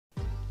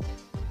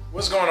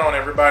What's going on,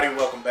 everybody?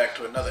 Welcome back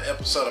to another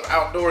episode of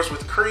Outdoors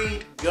with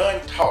Creed Gun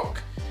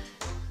Talk.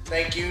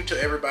 Thank you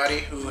to everybody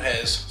who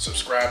has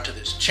subscribed to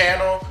this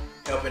channel,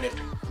 helping it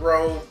to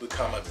grow,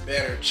 become a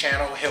better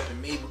channel, helping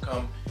me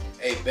become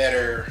a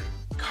better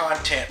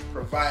content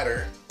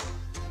provider.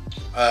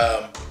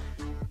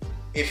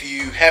 If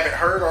you haven't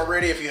heard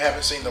already, if you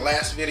haven't seen the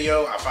last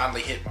video, I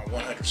finally hit my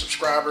 100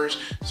 subscribers.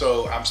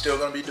 So I'm still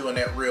going to be doing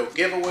that real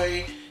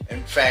giveaway.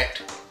 In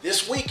fact,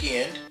 this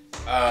weekend,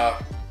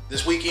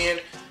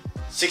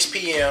 6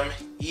 p.m.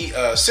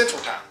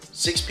 Central Time,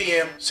 6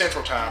 p.m.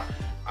 Central Time,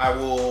 I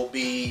will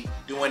be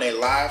doing a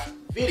live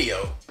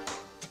video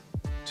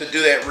to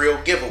do that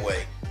real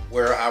giveaway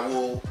where I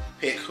will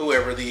pick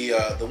whoever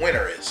the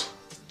winner is.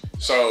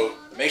 So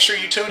make sure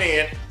you tune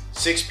in,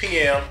 6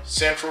 p.m.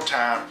 Central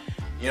Time.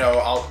 You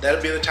know,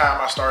 that'll be the time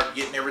I start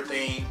getting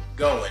everything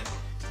going.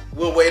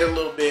 We'll wait a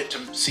little bit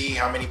to see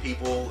how many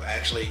people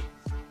actually,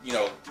 you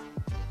know,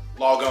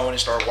 log on and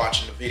start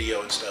watching the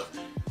video and stuff.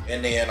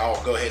 And then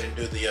I'll go ahead and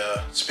do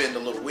the spin the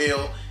little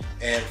wheel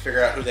and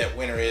figure out who that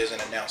winner is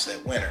and announce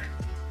that winner.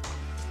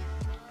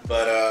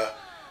 But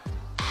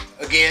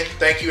again,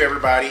 thank you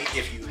everybody.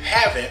 If you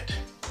haven't,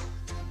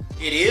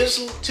 it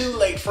is too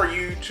late for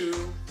you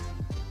to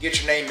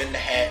get your name in the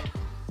hat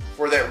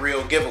for that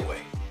real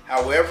giveaway.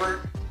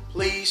 However,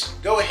 please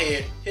go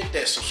ahead, hit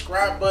that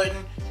subscribe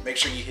button. Make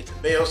sure you hit the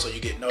bell so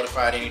you get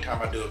notified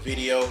anytime I do a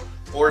video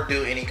or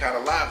do any kind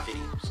of live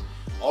videos.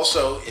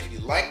 Also, if you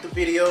like the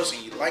videos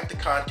and you like the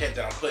content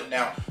that I'm putting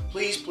out,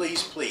 please,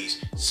 please,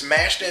 please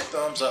smash that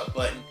thumbs up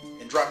button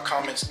and drop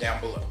comments down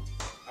below.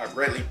 I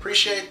greatly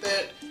appreciate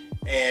that,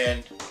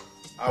 and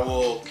I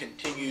will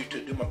continue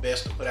to do my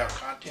best to put out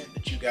content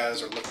that you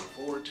guys are looking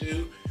forward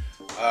to.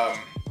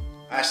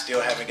 I still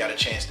haven't got a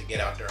chance to get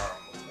out there on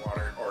the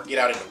water, or get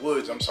out in the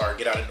woods. I'm sorry,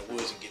 get out in the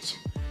woods and get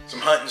some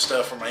hunting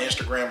stuff from my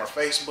Instagram or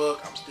Facebook.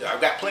 I've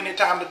got plenty of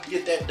time to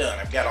get that done.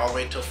 I've got all the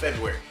way until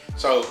February.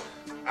 So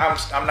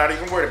I'm not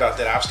even worried about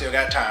that. I've still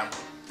got time,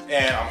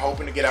 and I'm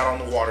hoping to get out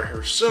on the water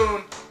here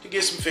soon to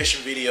get some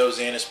fishing videos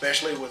in,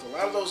 especially with a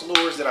lot of those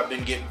lures that I've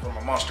been getting from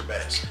my monster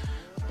bass.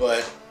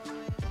 But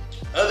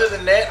other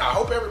than that, I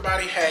hope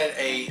everybody had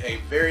a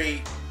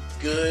very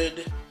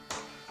good,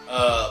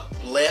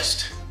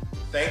 blessed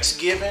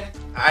Thanksgiving.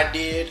 I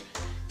did.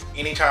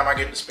 Anytime I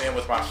get to spend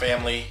with my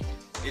family,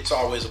 it's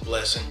always a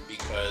blessing,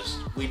 because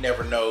we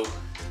never know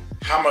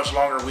how much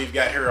longer we've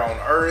got here on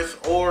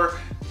earth, or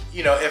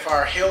you know, if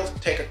our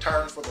health take a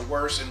turn for the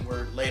worse and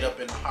we're laid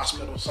up in the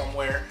hospital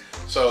somewhere.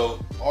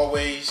 So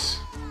always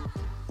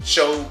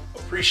show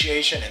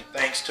appreciation and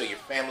thanks to your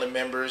family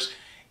members.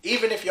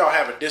 Even if y'all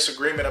have a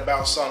disagreement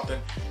about something,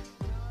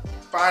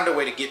 find a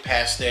way to get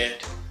past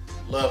that.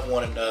 Love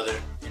one another,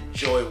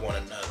 enjoy one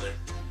another.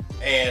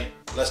 And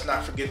let's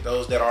not forget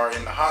those that are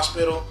in the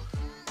hospital.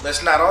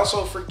 Let's not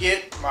also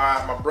forget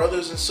my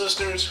brothers and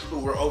sisters who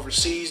were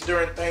overseas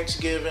during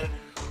Thanksgiving,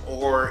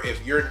 or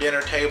if your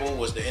dinner table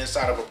was the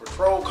inside of a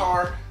patrol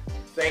car.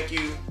 Thank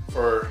you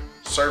for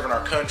serving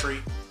our country.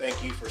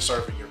 Thank you for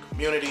serving your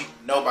community.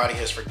 Nobody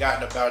has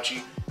forgotten about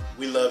you.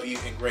 We love you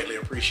and greatly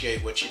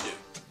appreciate what you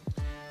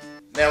do.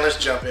 Now let's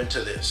jump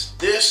into this.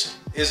 This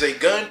is a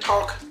gun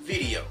talk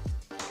video.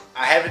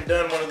 I haven't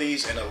done one of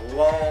these in a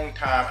long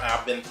time, and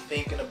I've been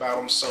thinking about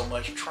them so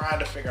much, trying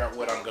to figure out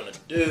what I'm gonna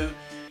do.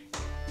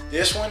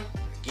 This one,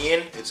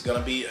 again, it's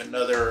gonna be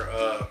another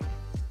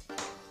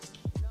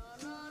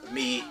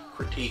me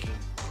critiquing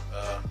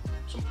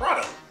some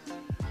product.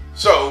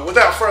 So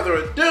without further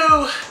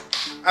ado,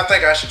 I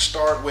think I should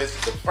start with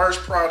the first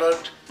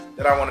product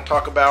that I want to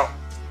talk about.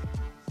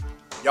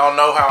 Y'all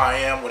know how I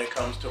am when it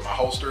comes to my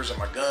holsters and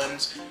my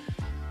guns.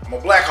 I'm a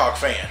Blackhawk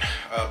fan.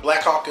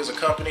 Blackhawk is a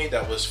company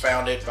that was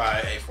founded by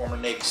a former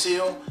Navy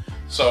SEAL.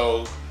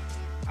 So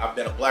I've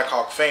been a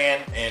Blackhawk fan,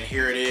 and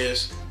here it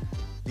is,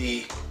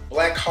 the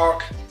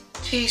Blackhawk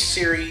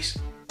T-Series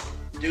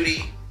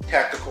Duty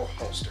Tactical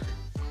Holster.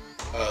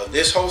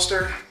 This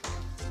holster,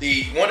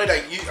 the one that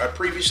I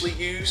previously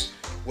used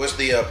was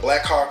the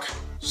Blackhawk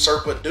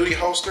Serpa Duty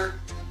Holster.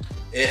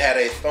 It had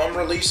a thumb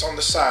release on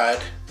the side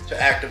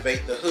to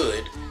activate the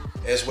hood,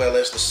 as well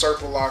as the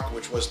Serpa lock,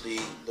 which was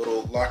the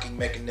little locking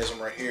mechanism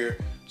right here.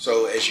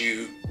 So as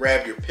you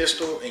grabbed your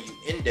pistol and you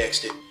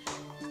indexed it,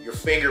 your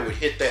finger would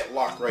hit that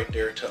lock right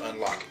there to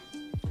unlock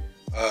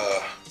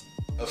it.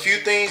 A few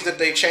things that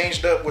they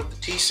changed up with the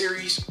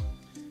T-Series.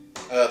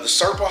 The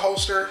Serpa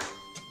holster,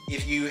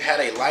 if you had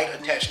a light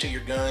attached to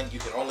your gun, you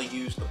could only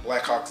use the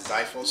Blackhawk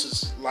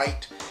Xiphos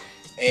light.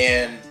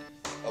 And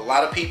a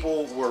lot of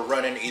people were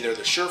running either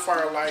the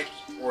Surefire light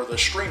or the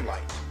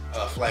Streamlight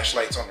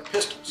flashlights on their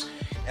pistols.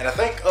 And I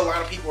think a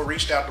lot of people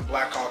reached out to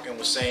Blackhawk and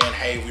was saying,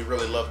 hey, we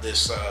really love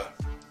this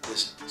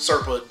this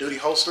Serpa Duty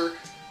holster,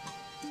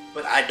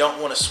 but I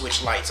don't want to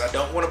switch lights. I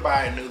don't want to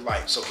buy a new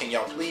light. So can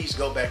y'all please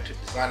go back to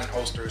designing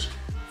holsters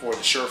for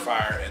the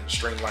Surefire and the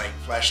Streamlight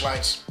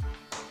flashlights?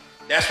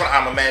 That's what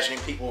I'm imagining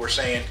people were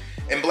saying.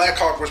 And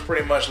Blackhawk was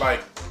pretty much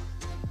like,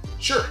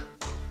 sure.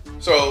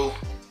 So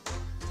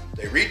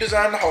they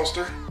redesigned the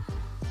holster.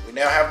 We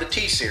now have the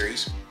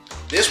T-Series.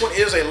 This one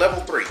is a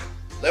level 3.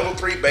 Level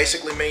 3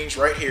 basically means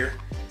right here,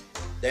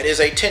 that is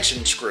a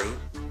tension screw.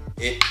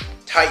 It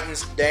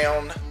tightens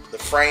down the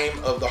frame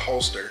of the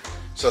holster.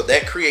 So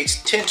that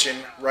creates tension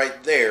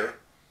right there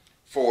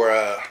for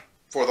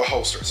the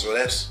holster. So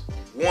that's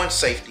one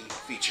safety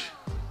feature.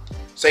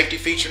 Safety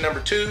feature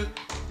number 2,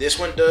 this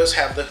one does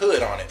have the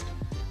hood on it.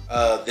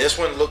 This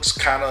one looks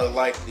kind of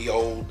like the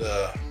old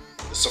the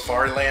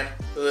Safariland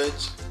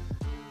hoods.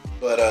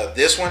 But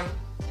this one,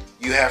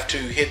 you have to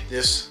hit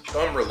this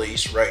thumb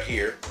release right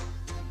here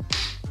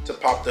to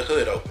pop the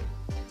hood open.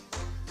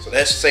 So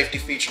that's safety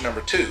feature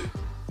number 2.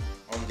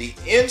 On the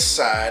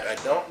inside, I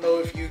don't know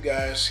if you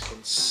guys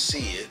can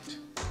see it.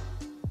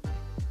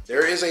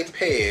 There is a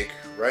peg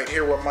right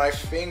here where my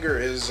finger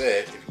is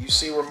at. If you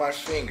see where my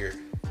finger,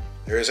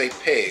 there is a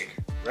peg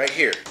right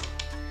here.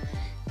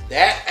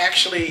 That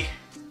actually,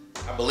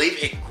 I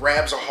believe it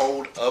grabs a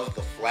hold of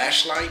the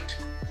flashlight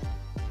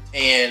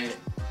and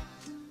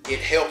it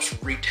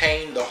helps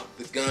retain the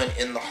gun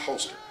in the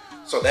holster.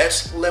 So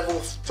that's level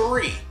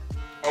 3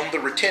 on the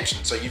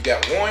retention. So you've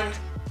got 1,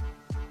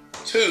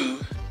 2,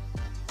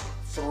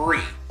 3.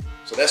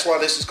 So that's why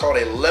this is called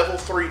a level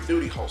 3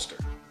 duty holster.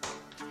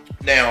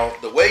 Now,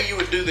 the way you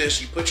would do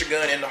this, you put your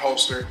gun in the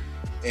holster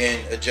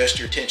and adjust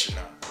your tension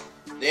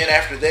knob. Then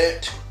after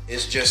that,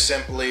 it's just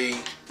simply,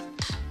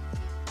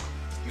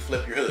 you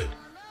flip your hood.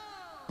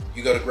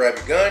 You go to grab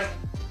your gun,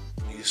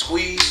 you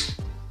squeeze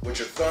with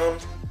your thumb,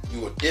 you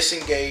will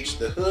disengage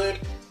the hood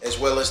as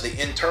well as the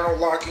internal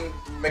locking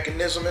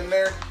mechanism in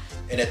there.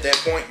 And at that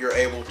point, you're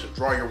able to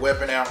draw your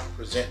weapon out,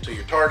 present to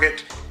your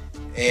target,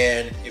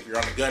 and if you're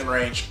on the gun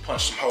range,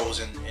 punch some holes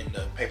in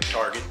the paper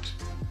target.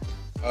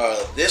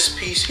 This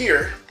piece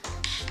here,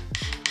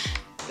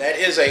 that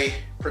is a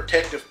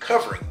protective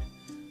covering,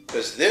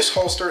 because this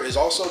holster is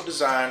also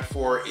designed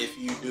for if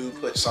you do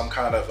put some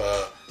kind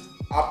of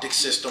optic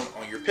system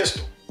on your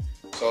pistol.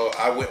 So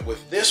I went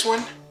with this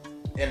one,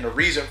 and the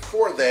reason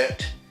for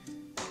that,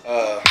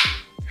 I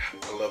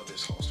love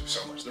this holster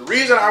so much. The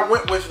reason I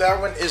went with that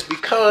one is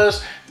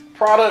because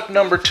product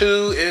number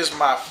 2 is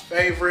my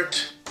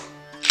favorite.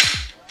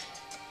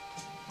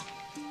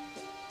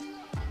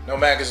 No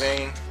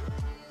magazine,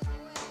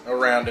 no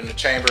round in the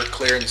chamber,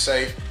 clear and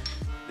safe.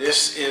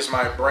 This is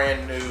my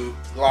brand new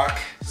Glock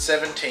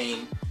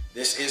 17.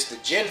 This is the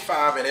Gen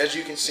 5, and as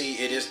you can see,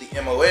 it is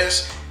the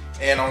MOS.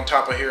 And on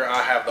top of here,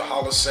 I have the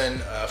Holosun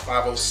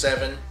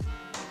 507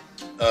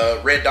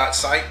 red dot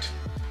sight.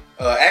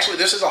 Actually,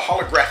 this is a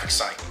holographic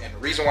sight, and the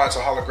reason why it's a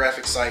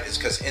holographic sight is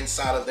because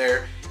inside of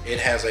there, it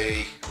has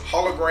a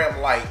hologram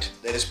light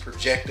that is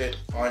projected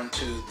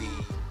onto the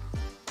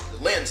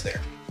lens there.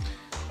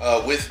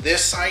 With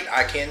this sight,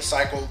 I can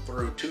cycle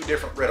through 2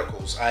 different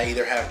reticles. I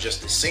either have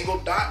just a single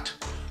dot,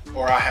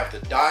 or I have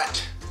the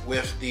dot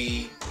with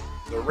the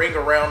ring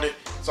around it.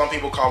 Some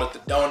people call it the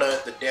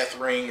donut, the death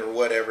ring, or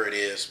whatever it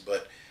is.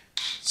 But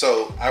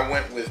so I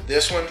went with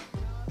this one.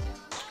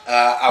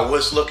 I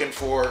was looking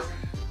for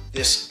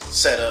this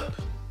setup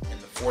in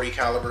the 40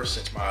 caliber,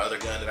 since my other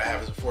gun that I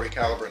have is a 40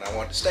 caliber, and I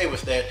wanted to stay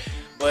with that.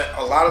 But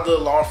a lot of the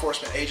law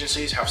enforcement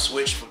agencies have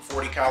switched from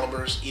 40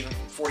 calibers, even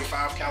from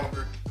 45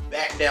 caliber,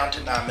 back down to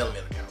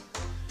 9mm caliber.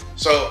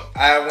 So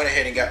I went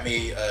ahead and got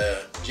me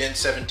Gen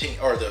 17,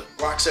 or the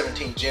Glock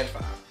 17 Gen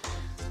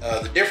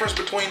 5. The difference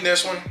between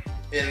this one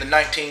and the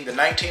 19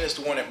 is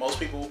the one that most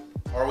people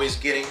are always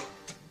getting.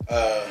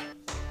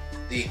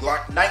 The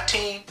Glock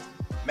 19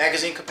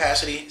 magazine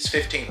capacity is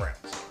 15 rounds.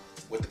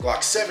 With the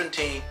Glock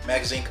 17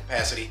 magazine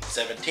capacity,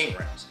 17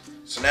 rounds.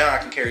 So now I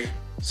can carry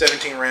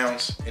 17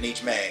 rounds in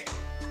each mag.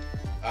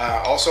 I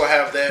also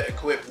have that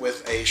equipped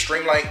with a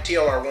Streamlight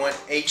TLR1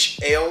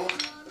 HL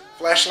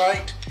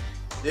flashlight.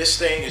 This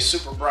thing is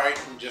super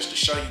bright, and just to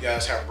show you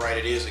guys how bright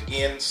it is,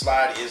 again,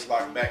 slide is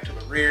locked back to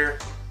the rear,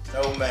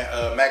 no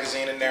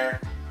magazine in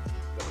there,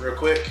 but real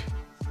quick,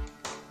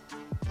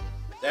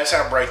 that's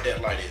how bright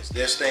that light is.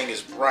 This thing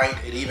is bright.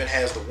 It even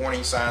has the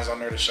warning signs on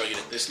there to show you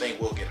that this thing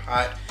will get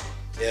hot.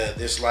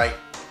 This light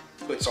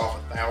puts off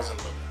 1,000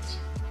 lumens.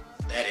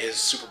 That is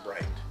super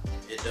bright.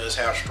 It does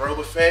have strobe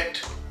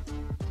effect.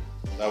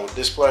 That will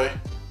display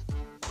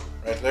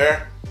right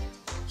there.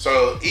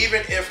 So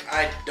even if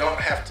I don't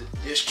have to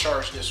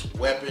discharge this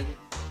weapon,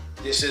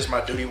 this is my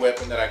duty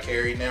weapon that I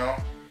carry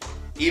now.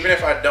 Even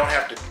if I don't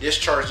have to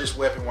discharge this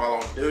weapon while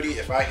on duty,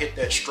 if I hit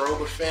that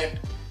strobe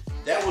effect,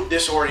 that will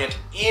disorient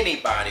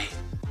anybody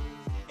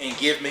and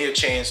give me a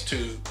chance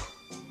to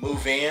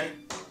move in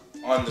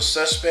on the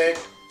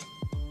suspect,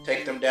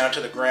 take them down to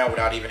the ground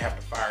without even having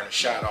to fire a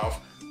shot off,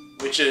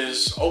 which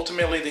is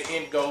ultimately the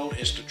end goal,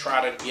 is to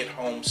try to get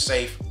home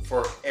safe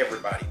for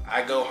everybody.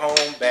 I go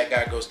home, bad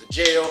guy goes to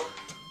jail,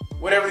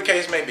 whatever the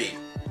case may be.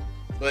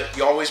 But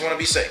you always want to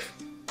be safe.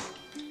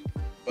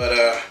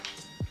 But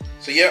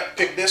so yeah,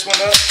 pick this one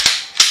up.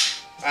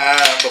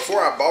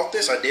 Before I bought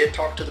this, I did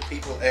talk to the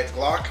people at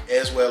Glock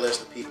as well as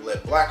the people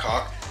at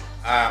Blackhawk.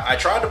 I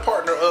tried to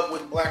partner up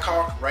with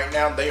Blackhawk. Right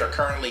now, they are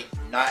currently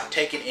not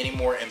taking any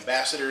more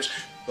ambassadors,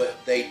 but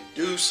they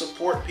do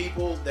support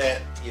people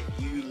that if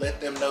you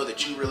let them know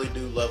that you really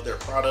do love their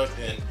product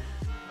and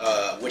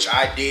which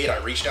I did. I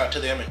reached out to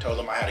them and told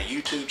them I had a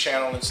YouTube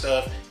channel and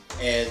stuff,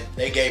 and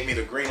they gave me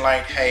the green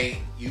light. Hey,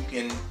 you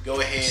can go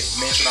ahead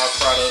and mention our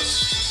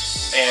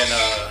products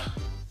and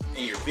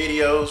in your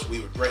videos. We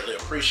would greatly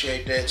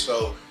appreciate that.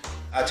 So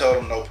I told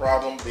them no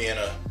problem, being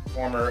a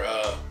former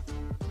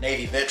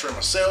Navy veteran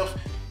myself,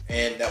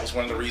 and that was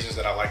one of the reasons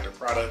that I like their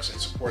products and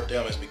support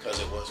them, is because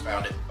it was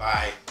founded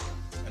by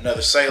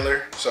another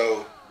sailor.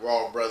 So we're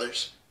all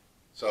brothers.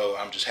 So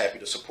I'm just happy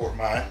to support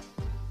mine.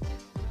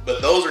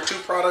 But those are two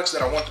products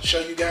that I want to show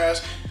you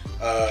guys.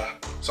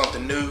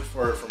 Something new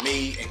for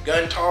me and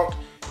Gun Talk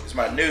is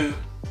my new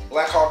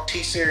Blackhawk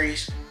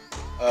T-Series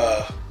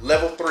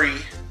level 3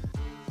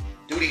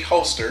 duty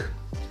holster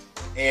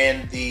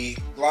and the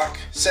Glock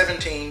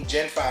 17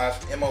 Gen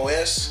 5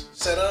 MOS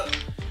setup.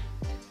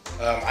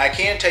 I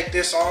can take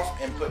this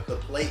off and put the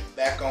plate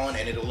back on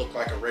and it'll look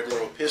like a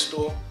regular old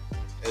pistol,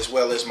 as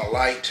well as my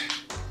light.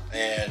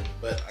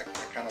 But I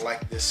kind of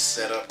like this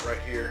setup right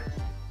here.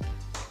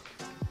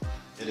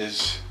 It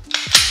is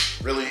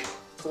really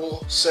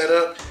cool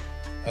setup,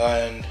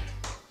 and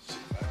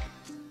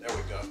there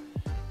we go.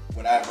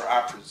 Whenever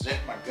I present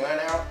my gun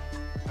out,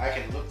 I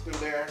can look through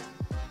there.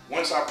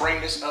 Once I bring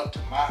this up to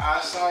my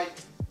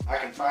eyesight, I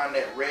can find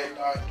that red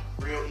dot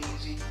real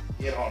easy,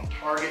 hit on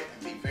target,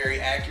 and be very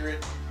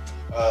accurate.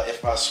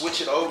 If I switch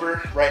it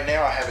over, right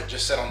now I have it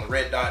just set on the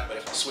red dot, but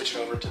if I switch it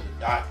over to the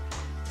dot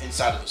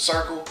inside of the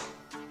circle,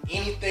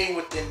 anything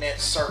within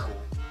that circle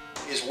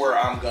is where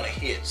I'm gonna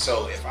hit.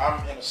 So if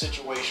I'm in a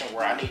situation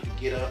where I need to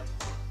get up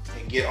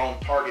and get on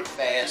target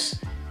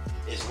fast,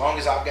 as long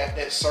as I've got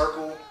that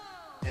circle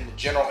in the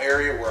general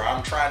area where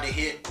I'm trying to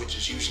hit, which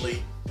is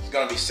usually, it's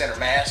gonna be center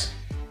mass,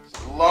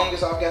 as long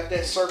as I've got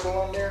that circle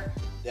on there,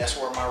 that's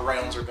where my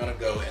rounds are gonna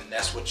go, and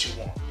that's what you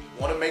want.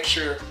 You wanna make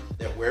sure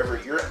that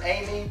wherever you're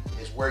aiming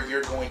is where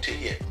you're going to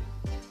hit.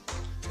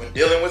 When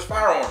dealing with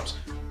firearms,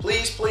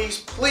 please,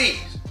 please,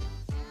 please,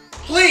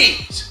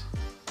 please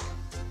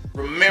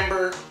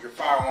remember your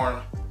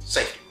firearm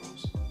safety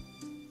rules.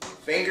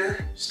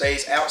 Finger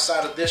stays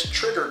outside of this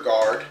trigger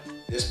guard,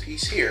 this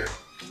piece here,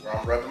 where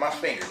I'm rubbing my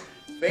finger.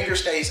 Finger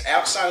stays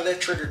outside of that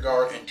trigger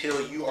guard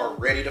until you are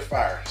ready to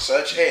fire,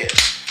 such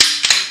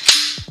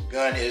as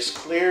gun is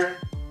clear,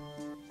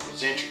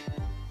 present your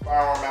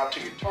firearm out to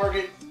your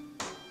target,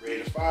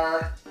 ready to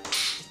fire,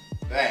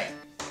 bang.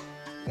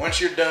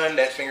 Once you're done,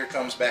 that finger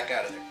comes back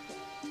out of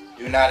there.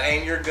 Do not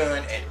aim your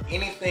gun at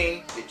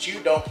anything that you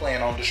don't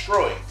plan on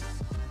destroying.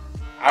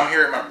 I'm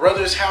here at my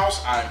brother's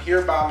house. I'm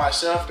here by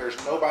myself. There's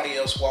nobody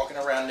else walking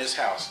around this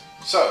house.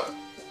 So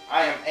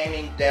I am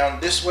aiming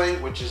down this way,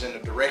 which is in the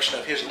direction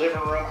of his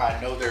living room. I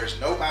know there's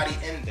nobody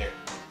in there.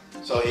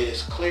 So it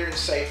is clear and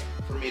safe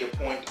for me to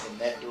point in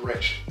that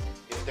direction.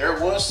 If there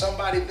was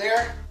somebody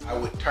there, I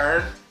would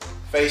turn,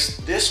 face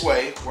this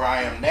way, where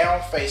I am now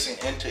facing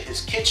into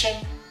his kitchen,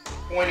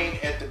 pointing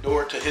at the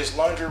door to his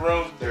laundry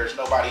room. There's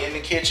nobody in the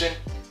kitchen,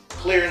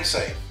 clear and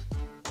safe.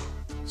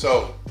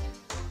 So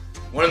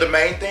one of the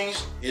main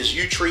things is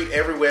you treat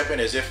every weapon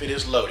as if it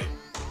is loaded.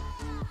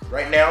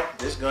 Right now,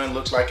 this gun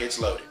looks like it's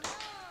loaded.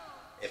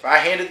 If I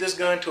handed this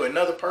gun to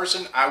another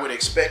person, I would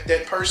expect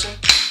that person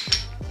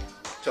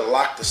to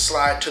lock the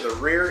slide to the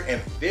rear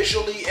and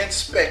visually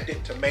inspect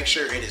it to make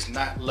sure it is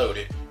not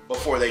loaded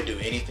before they do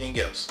anything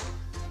else.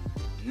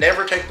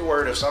 Never take the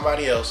word of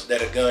somebody else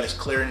that a gun is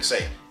clear and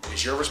safe. It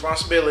is your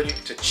responsibility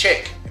to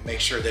check and make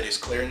sure that it's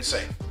clear and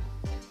safe.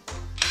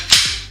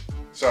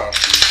 So,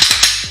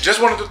 just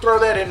wanted to throw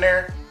that in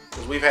there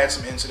because we've had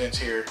some incidents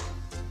here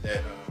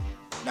that,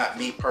 not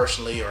me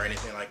personally or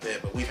anything like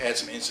that, but we've had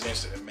some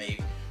incidents that have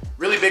made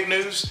really big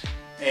news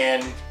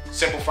and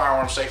simple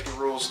firearm safety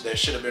rules that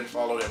should have been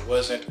followed and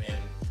wasn't, and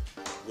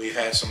we've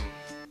had some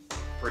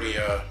pretty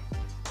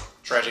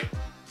tragic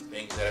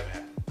things that have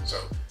happened.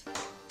 So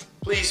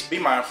please be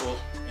mindful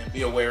and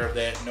be aware of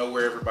that. Know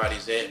where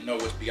everybody's at. Know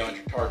what's beyond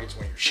your targets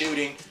when you're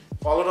shooting.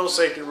 Follow those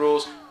safety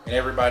rules, and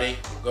everybody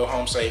will go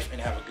home safe and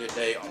have a good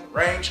day on the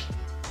range.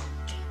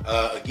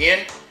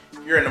 Again,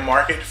 if you're in the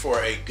market for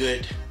a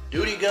good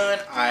duty gun,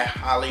 I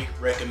highly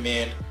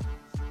recommend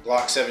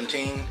Glock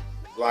 17,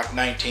 Glock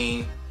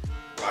 19,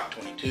 Glock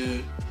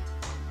 22,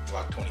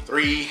 Glock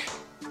 23.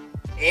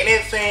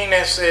 Anything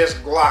that says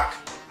Glock,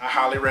 I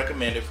highly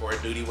recommend it for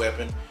a duty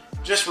weapon.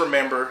 Just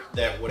remember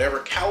that whatever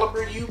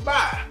caliber you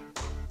buy,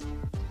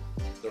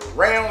 the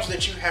rounds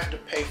that you have to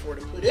pay for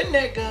to put in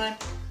that gun,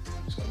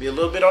 it's going to be a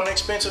little bit on the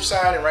expensive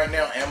side, and right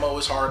now ammo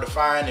is hard to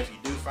find. If you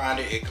do find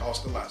it, it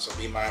costs a lot, so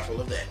be mindful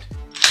of that.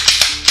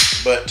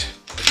 But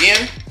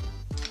again,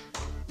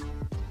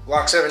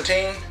 Glock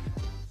 17,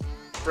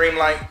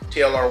 Streamlight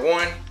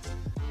TLR1,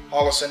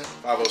 Holosun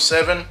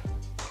 507,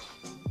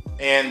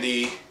 and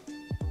the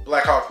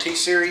Blackhawk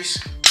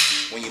T-Series.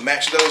 When you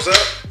match those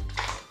up,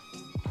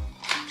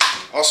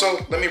 also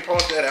let me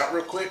point that out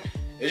real quick.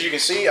 As you can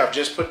see, I've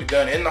just put the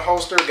gun in the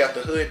holster, got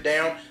the hood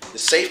down. The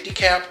safety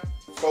cap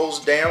folds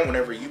down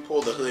whenever you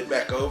pull the hood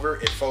back over.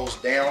 It folds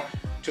down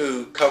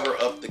to cover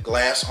up the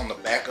glass on the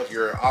back of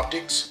your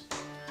optics.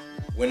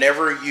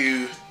 Whenever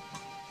you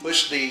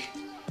push the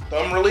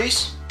thumb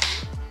release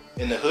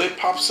and the hood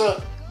pops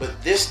up,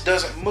 but this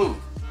doesn't move.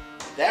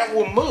 That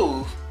will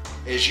move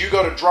as you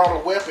go to draw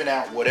the weapon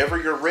out,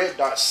 whatever your red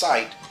dot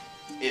sight,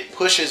 it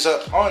pushes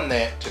up on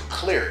that to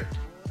clear it.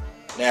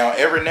 Now,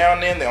 every now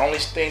and then, the only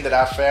thing that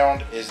I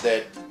found is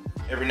that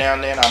every now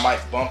and then I might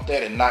bump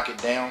that and knock it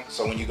down.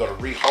 So when you go to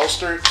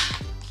reholster it,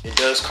 it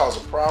does cause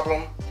a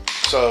problem.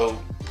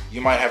 So you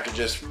might have to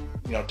just,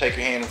 you know, take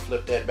your hand and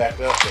flip that back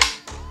up.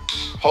 But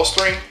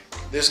holstering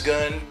this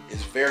gun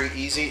is very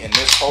easy, and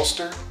this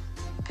holster,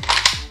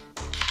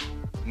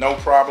 no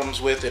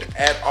problems with it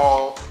at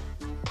all.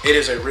 It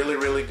is a really,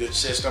 really good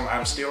system.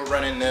 I'm still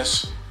running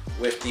this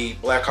with the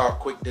Blackhawk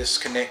quick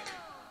disconnect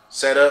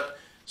setup,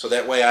 so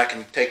that way I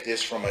can take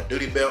this from a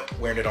duty belt,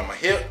 wearing it on my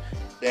hip,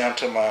 down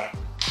to my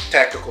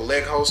tactical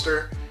leg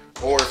holster,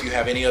 or if you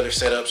have any other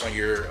setups on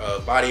your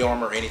body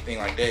armor or anything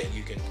like that,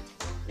 you can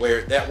wear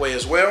it that way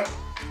as well.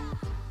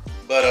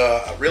 But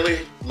I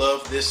really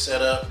love this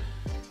setup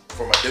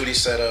for my duty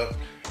setup.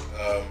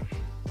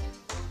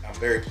 I'm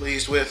very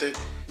pleased with it,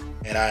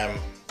 and I'm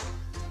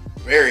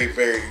very,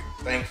 very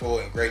thankful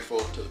and grateful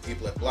to the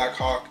people at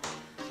Blackhawk.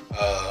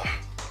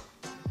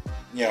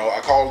 You know, I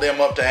called them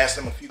up to ask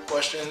them a few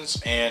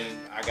questions, and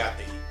I got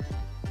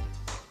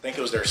I think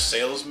it was their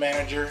sales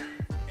manager,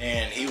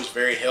 and he was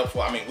very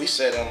helpful. I mean, we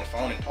sat on the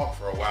phone and talked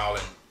for a while,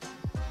 and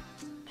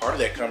part of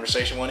that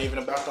conversation wasn't even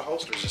about the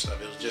holsters and stuff.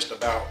 It was just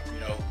about, you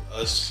know,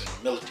 us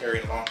and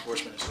military and law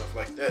enforcement and stuff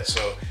like that.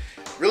 So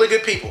really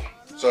good people.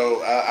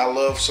 So I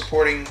love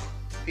supporting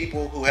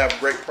people who have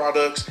great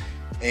products,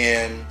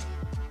 and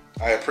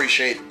I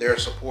appreciate their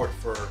support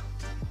for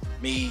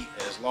me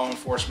as law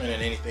enforcement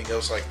and anything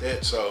else like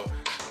that. So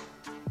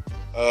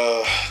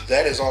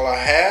that is all I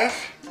have.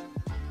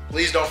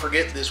 Please don't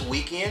forget, this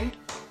weekend,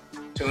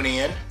 tune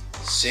in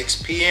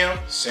 6 p.m.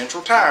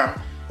 Central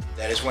Time.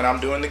 That is when I'm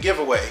doing the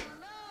giveaway.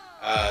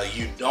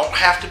 You don't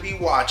have to be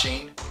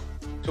watching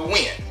to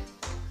win.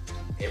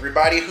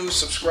 Everybody who's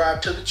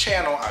subscribed to the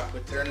channel, I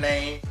put their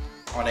name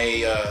on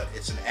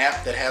it's an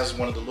app that has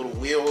one of the little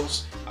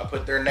wheels. I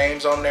put their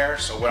names on there.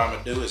 So what I'm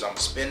gonna do is I'm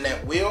gonna spin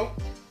that wheel.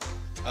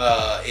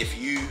 If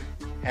you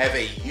have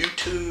a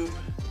YouTube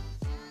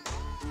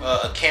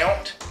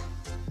account,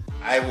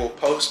 I will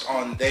post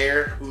on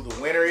there who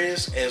the winner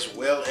is, as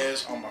well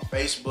as on my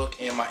Facebook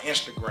and my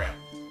Instagram.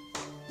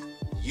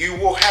 You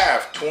will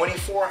have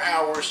 24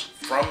 hours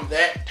from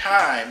that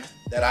time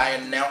that I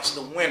announce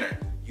the winner.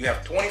 You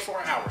have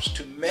 24 hours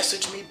to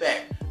message me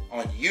back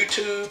on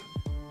YouTube,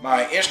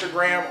 my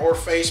Instagram or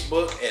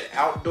Facebook at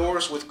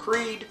Outdoors with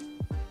Creed.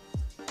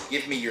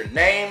 Give me your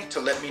name to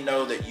let me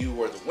know that you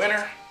were the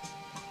winner.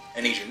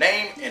 I need your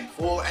name and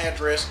full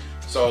address,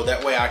 so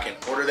that way I can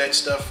order that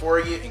stuff for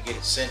you and get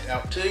it sent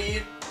out to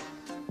you.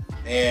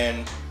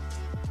 And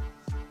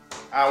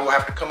I will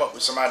have to come up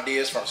with some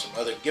ideas from some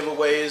other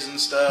giveaways and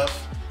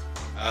stuff.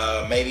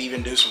 Maybe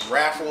even do some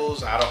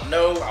raffles. I don't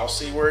know. I'll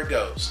see where it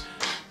goes.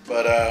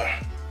 But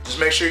just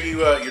make sure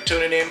you're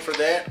tuning in for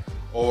that,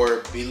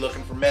 or be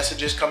looking for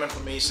messages coming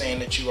from me saying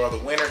that you are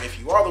the winner. If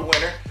you are the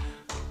winner,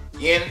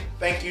 again,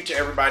 thank you to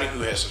everybody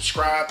who has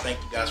subscribed. Thank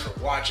you guys for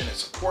watching and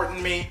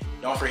supporting me.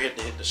 Don't forget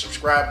to hit the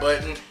subscribe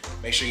button.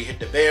 Make sure you hit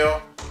the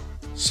bell.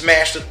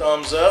 Smash the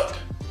thumbs up.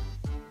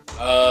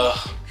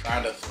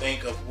 Trying to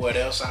think of what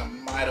else I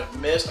might have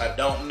missed. I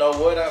don't know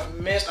what I've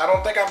missed. I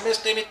don't think I've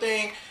missed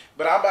anything,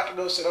 but I'm about to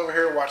go sit over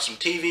here and watch some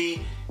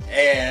TV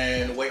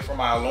and wait for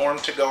my alarm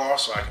to go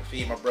off so I can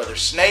feed my brother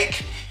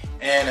Snake.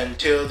 And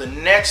until the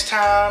next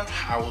time,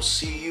 I will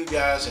see you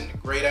guys in the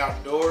great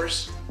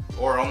outdoors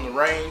or on the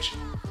range.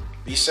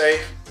 Be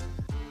safe.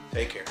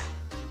 Take care.